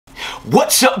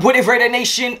What's up with it, Raider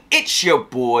Nation? It's your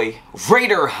boy,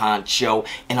 Raider Honcho,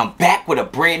 and I'm back with a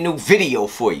brand new video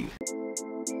for you.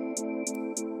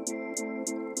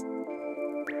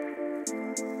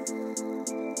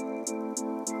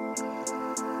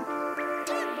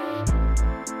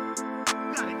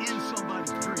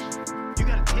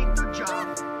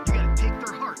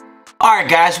 Alright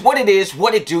guys, what it is,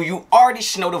 what it do, you already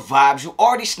know the vibes, you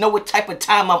already know what type of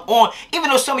time I'm on, even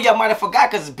though some of y'all might have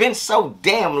forgot because it's been so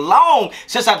damn long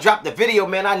since I dropped the video,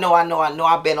 man. I know,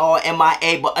 I've been all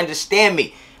MIA, but understand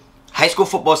me, high school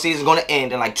football season is going to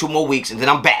end in like 2 more weeks, and then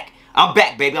I'm back. I'm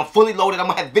back, baby. I'm fully loaded. I'm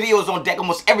going to have videos on deck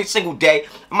almost every single day.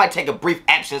 I might take a brief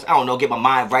absence, I don't know, get my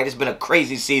mind right. It's been a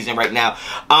crazy season right now,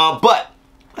 but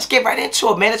let's get right into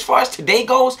it, man. As far as today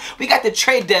goes, we got the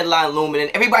trade deadline looming,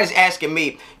 and everybody's asking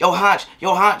me, yo,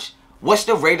 Honch, what's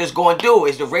the Raiders going to do?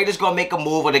 Is the Raiders going to make a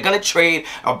move? Are they going to trade?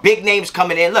 Are big names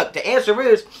coming in? Look, the answer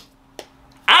is,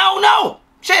 I don't know.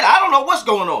 Shit, I don't know what's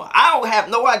going on. I don't have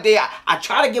no idea. I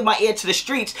try to get my ear to the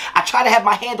streets. I try to have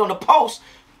my hand on the pulse.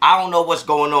 I don't know what's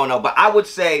going on, though. But I would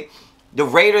say the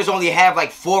Raiders only have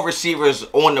like 4 receivers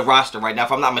on the roster right now,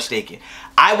 if I'm not mistaken.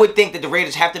 I would think that the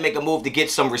Raiders have to make a move to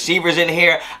get some receivers in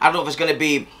here. I don't know if it's going to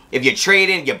be, if you're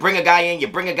trading, you bring a guy in, you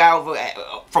bring a guy over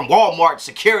from Walmart,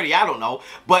 security, I don't know.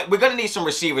 But we're going to need some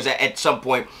receivers at some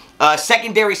point.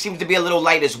 Secondary seems to be a little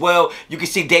light as well. You can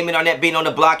see Damon Arnett being on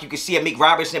the block. You can see Amik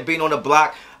Robertson being on the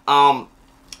block.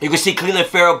 You can see Cleveland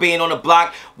Farrell being on the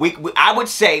block. I would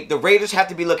say the Raiders have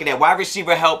to be looking at wide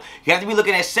receiver help. You have to be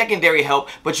looking at secondary help.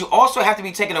 But you also have to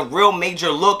be taking a real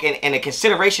major look and a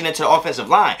consideration into the offensive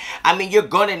line. I mean, you're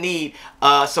going to need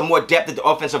some more depth at the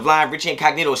offensive line. Richie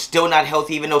Incognito is still not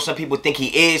healthy, even though some people think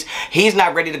he is. He's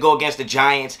not ready to go against the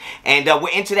Giants. And we're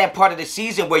into that part of the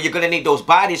season where you're going to need those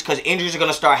bodies because injuries are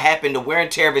going to start happening. The wear and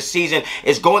tear of a season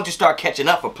is going to start catching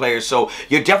up for players. So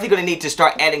you're definitely going to need to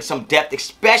start adding some depth,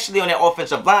 especially on that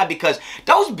offensive line, because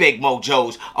those big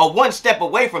mojos are one step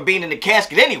away from being in the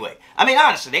casket anyway. I mean,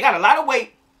 honestly, they got a lot of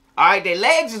weight. Alright, their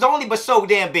legs is only but so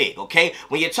damn big, okay?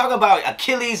 When you're talking about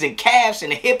Achilles and calves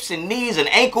and hips and knees and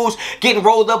ankles getting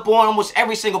rolled up on almost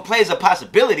every single play is a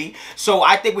possibility. So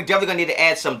I think we're definitely going to need to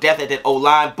add some depth at that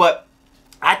O-line. But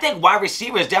I think wide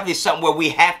receiver is definitely something where we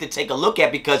have to take a look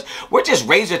at because we're just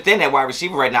razor thin at wide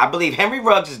receiver right now. I believe Henry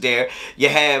Ruggs is there. You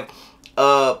have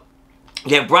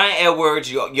Brian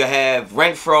Edwards, you have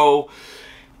Renfro,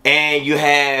 and you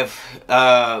have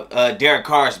Derek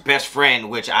Carr's best friend,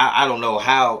 which I don't know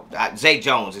how. Zay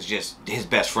Jones is just his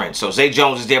best friend. So Zay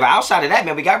Jones is there. But outside of that,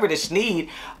 man, we got rid of Snead.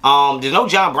 There's no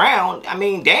John Brown. I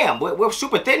mean, damn, we're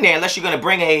super thin there. Unless you're gonna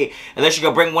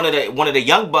bring one of the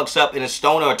young bucks up in a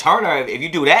Stoner or Turner. If you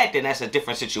do that, then that's a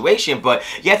different situation. But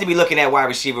you have to be looking at wide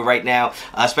receiver right now,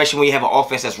 especially when you have an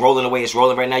offense that's rolling the way it's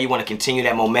rolling right now. You want to continue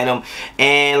that momentum.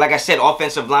 And like I said,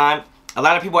 offensive line. A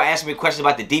lot of people are asking me questions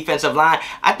about the defensive line.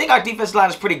 I think our defensive line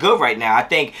is pretty good right now. I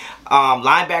think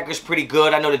linebacker's pretty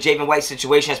good. I know the Javen White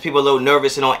situation has people a little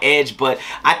nervous and on edge, but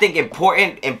I think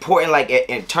important like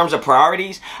in terms of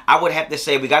priorities, I would have to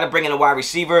say we got to bring in a wide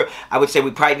receiver. I would say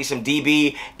we probably need some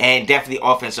DB and definitely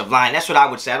offensive line. That's what I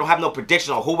would say. I don't have no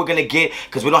prediction on who we're gonna get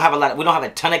because we don't have a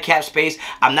ton of cap space.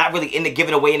 I'm not really into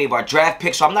giving away any of our draft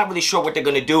picks, so I'm not really sure what they're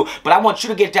gonna do. But I want you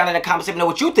to get down in the comments and know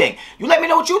what you think. You let me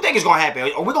know what you think is gonna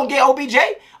happen. Are we gonna get OBJ?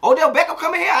 Odell Beckham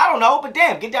coming here? I don't know, but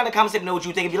damn, get down in the comments and know what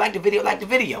you think. If you like the video, like the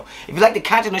video. If you like the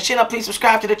content on the channel, please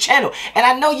subscribe to the channel. And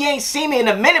I know you ain't seen me in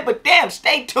a minute, but damn,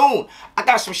 stay tuned. I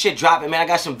got some shit dropping, man. I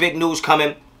got some big news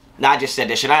coming. Nah, I just said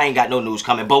that shit. I ain't got no news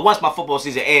coming. But once my football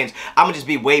season ends, I'm going to just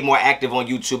be way more active on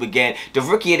YouTube again. The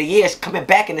Rookie of the Year is coming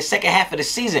back in the second half of the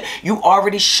season. You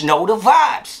already know the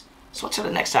vibes. So until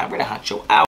the next time, Raider Honcho out.